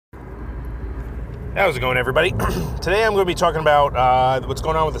How's it going, everybody? Today I'm going to be talking about what's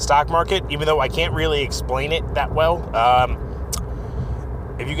going on with the stock market, even though I can't really explain it that well.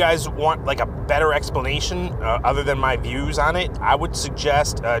 If you guys want like a better explanation other than my views on it, I would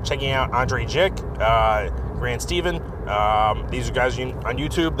suggest checking out Andre Jick, Grant Stephen. These are guys on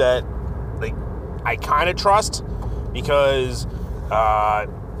YouTube that like I kind of trust because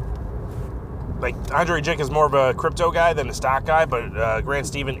like Andre Jick is more of a crypto guy than a stock guy, but Grant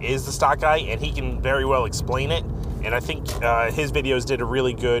Stephen is the stock guy, and he can very well explain it. And I think his videos did a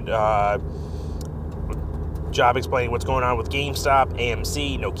really good job explaining what's going on with GameStop,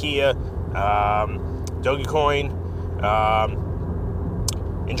 AMC, Nokia, Dogecoin.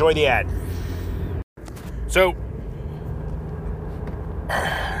 Enjoy the ad. So,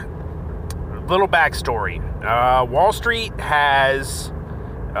 little backstory. Wall Street has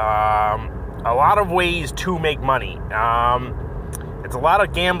a lot of ways to make money. It's a lot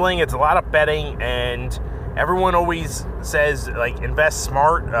of gambling, it's a lot of betting, and everyone always says, like, invest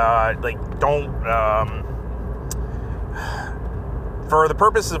smart, don't, for the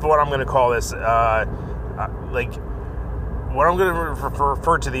purposes of what I'm going to call this, what I'm going to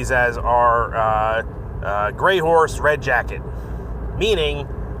refer to these as are gray horse, red jacket. Meaning,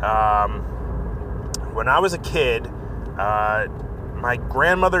 when I was a kid, my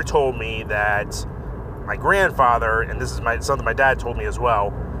grandmother told me that my grandfather, and this is something my dad told me as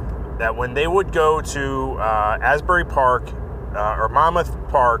well, that when they would go to Asbury Park or Monmouth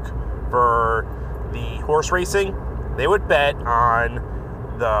Park for the horse racing, they would bet on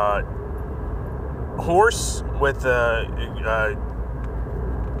the horse with the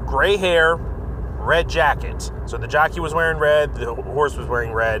gray hair, red jacket. So the jockey was wearing red, the horse was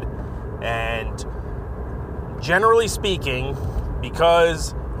wearing red, and generally speaking,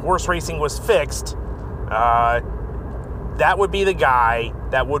 because horse racing was fixed, that would be the guy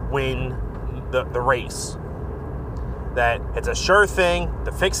that would win the race. That it's a sure thing,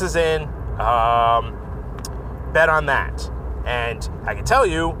 the fix is in, bet on that. And I can tell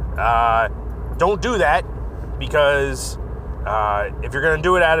you, don't do that, because if you're going to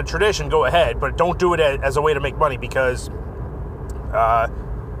do it out of tradition, go ahead, but don't do it as a way to make money, because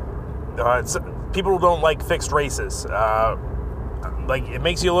people don't like fixed races. Like, it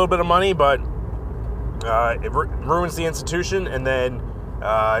makes you a little bit of money, but it ruins the institution, and then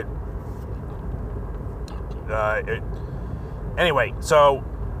anyway, so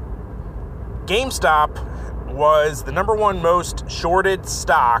GameStop was the number one most shorted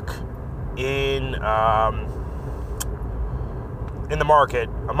stock in the market,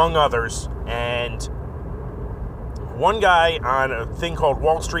 among others, and one guy on a thing called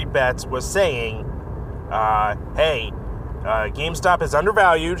Wall Street Bets was saying, hey, GameStop is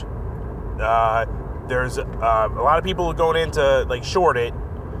undervalued. There's a lot of people going in to like short it.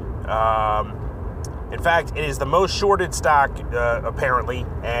 In fact, it is the most shorted stock apparently,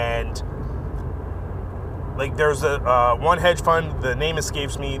 and like there's a one hedge fund. The name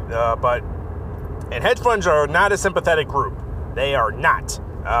escapes me, and hedge funds are not a sympathetic group. They are not.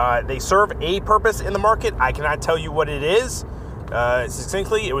 They serve a purpose in the market. I cannot tell you what it is.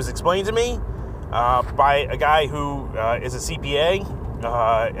 Succinctly, it was explained to me by a guy who is a CPA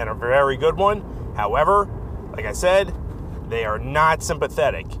and a very good one. However, like I said, they are not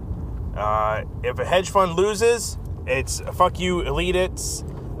sympathetic. If a hedge fund loses, it's fuck you, elitists.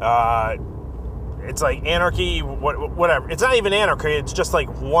 It's like anarchy, whatever. It's not even anarchy. It's just like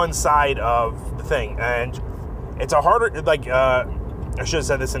one side of the thing, and it's a harder like. I should have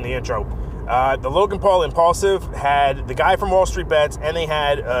said this in the intro. The Logan Paul Impulsive had the guy from Wall Street Bets, and they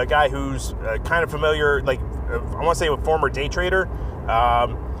had a guy who's kind of familiar, like I want to say a former day trader.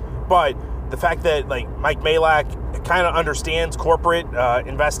 But the fact that like Mike Malak kind of understands corporate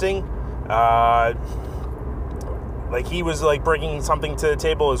investing, like he was like bringing something to the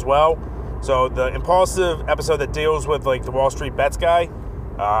table as well. So the Impulsive episode that deals with like the Wall Street Bets guy,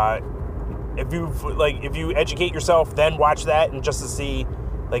 if you educate yourself, then watch that, and just to see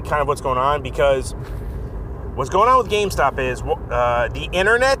like kind of what's going on, because what's going on with GameStop is the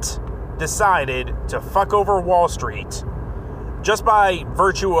internet decided to fuck over Wall Street just by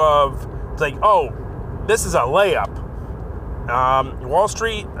virtue of like, oh, this is a layup. Wall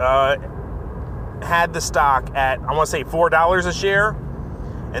Street had the stock at, I want to say $4 a share,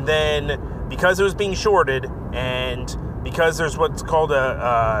 and then because it was being shorted, and because there's what's called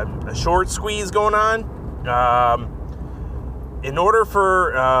a short squeeze going on, in order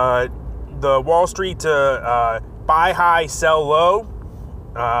for the Wall Street to buy high, sell low,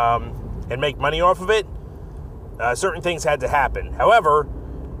 and make money off of it, certain things had to happen. However,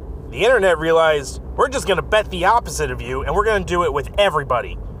 the internet realized, we're just going to bet the opposite of you, and we're going to do it with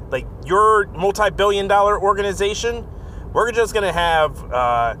everybody. like your multi-billion-dollar organization, we're just going to have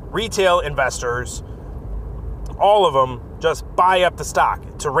retail investors, all of them, just buy up the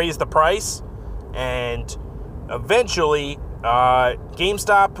stock to raise the price. And eventually,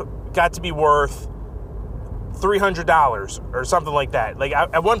 GameStop got to be worth $300 or something like that. Like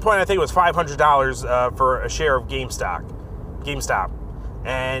at one point, I think it was $500 for a share of GameStop.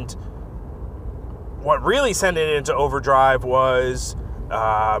 And what really sent it into overdrive was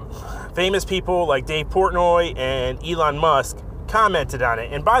famous people like Dave Portnoy and Elon Musk commented on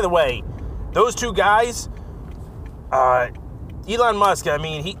it. And by the way, those two guys, Elon Musk, I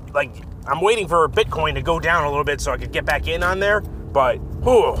mean, I'm waiting for Bitcoin to go down a little bit so I could get back in on there. But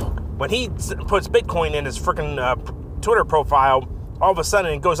when he puts Bitcoin in his freaking Twitter profile, all of a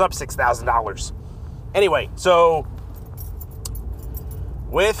sudden it goes up $6,000. Anyway, so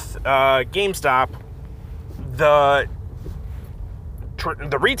with GameStop, the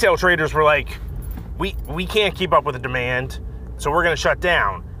retail traders were like, we can't keep up with the demand, so we're going to shut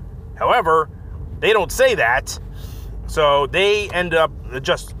down. However, they don't say that, so they end up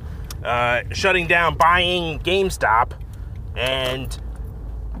just shutting down, buying GameStop, and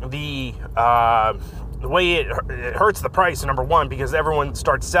the way it hurts the price, number one, because everyone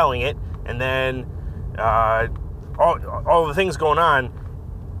starts selling it, and then all the things going on,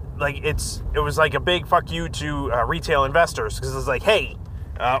 like it was like a big fuck you to retail investors, because it's like, hey,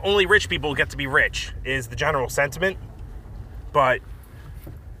 only rich people get to be rich is the general sentiment. But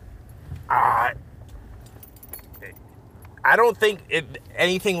I don't think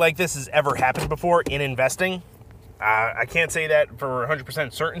anything like this has ever happened before in investing. I can't say that for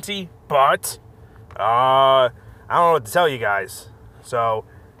 100% certainty, but I don't know what to tell you guys. So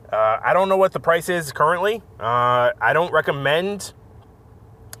I don't know what the price is currently. I don't recommend,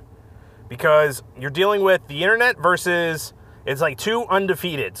 because you're dealing with the internet versus, it's like two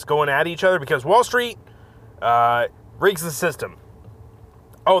undefeateds going at each other, because Wall Street rigs the system.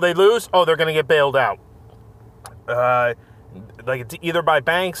 Oh, they lose? Oh, they're going to get bailed out. Like it's either by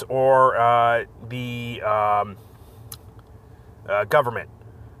banks or the government.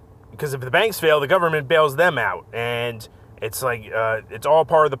 Because if the banks fail, the government bails them out. And it's like, it's all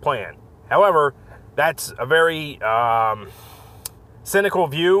part of the plan. However, that's a very cynical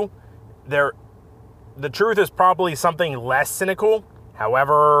view. The truth is probably something less cynical.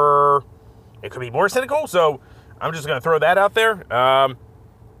 However, it could be more cynical. So I'm just going to throw that out there.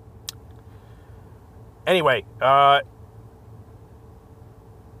 Anyway, I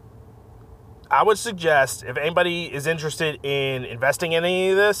would suggest, if anybody is interested in investing in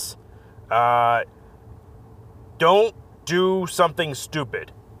any of this, don't do something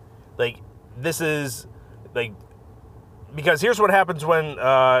stupid. Like, this is, like, because here's what happens when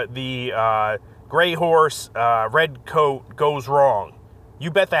the gray horse, red coat goes wrong. You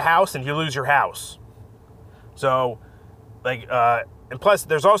bet the house and you lose your house. So, like, and plus,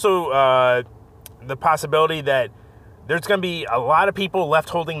 there's also the possibility that there's going to be a lot of people left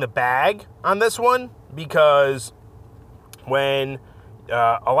holding the bag on this one, because when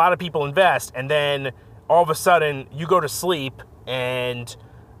a lot of people invest and then all of a sudden you go to sleep and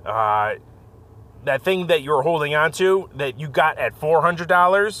that thing that you're holding on to that you got at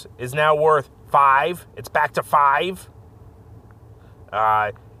 $400 is now worth $5. It's back to $5.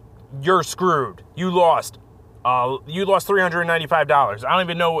 You're screwed. You lost $395. I don't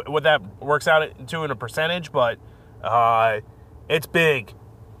even know what that works out to in a percentage, but it's big.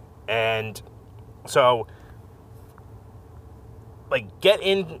 And so, like, get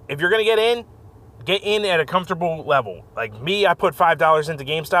in. If you're going to get in at a comfortable level. Like me, I put $5 into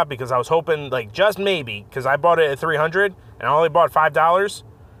GameStop because I was hoping, like, just maybe, because I bought it at $300 and I only bought $5,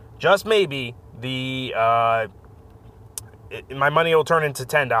 just maybe my money will turn into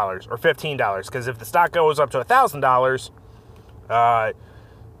 $10 or $15. Because if the stock goes up to $1,000,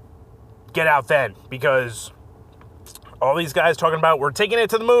 get out then, because all these guys talking about we're taking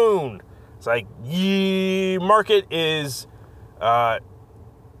it to the moon. It's like, market is like,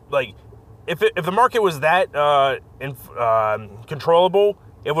 if the market was that controllable,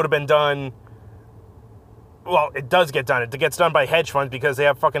 it would have been done. Well, it does get done. It gets done by hedge funds because they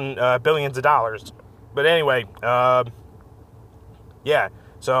have fucking billions of dollars. But anyway, yeah.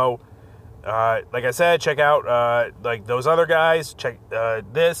 So, like I said, check out like those other guys. Check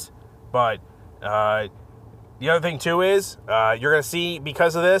this. But the other thing too is you're gonna see,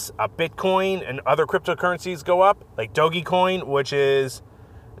 because of this, Bitcoin and other cryptocurrencies go up, like Dogecoin, which is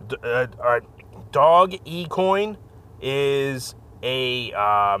Dog E-Coin, is a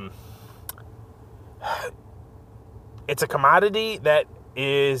it's a commodity that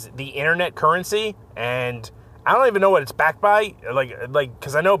is the internet currency, and I don't even know what it's backed by,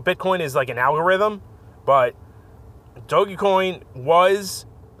 because I know Bitcoin is like an algorithm, but Dogecoin was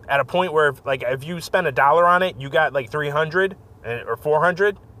at a point where if you spend $1 on it, you got like 300 or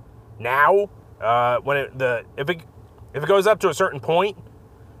 400. Now, if it goes up to a certain point,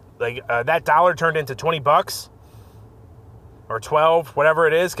 that dollar turned into $20 or 12, whatever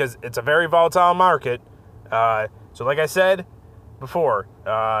it is, because it's a very volatile market. So like I said before,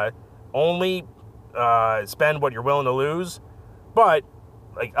 only spend what you're willing to lose. But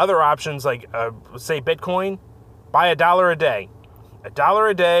like other options, say Bitcoin, buy $1 a day. $1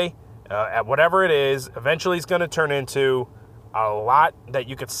 a day at whatever it is, eventually it's going to turn into a lot that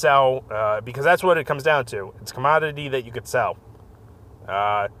you could sell, because that's what it comes down to. It's commodity that you could sell.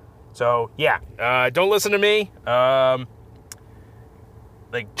 So yeah, don't listen to me.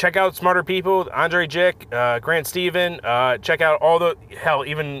 Check out Smarter People, Andre Jick, Grant Stephen. Check out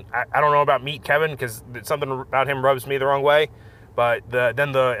even I don't know about Meet Kevin, because something about him rubs me the wrong way. But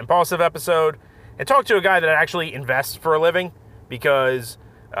then the Impulsive episode, and talk to a guy that actually invests for a living, because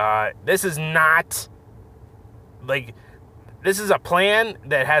this is not this is a plan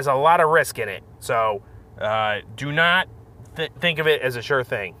that has a lot of risk in it. So do not think of it as a sure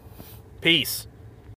thing. Peace.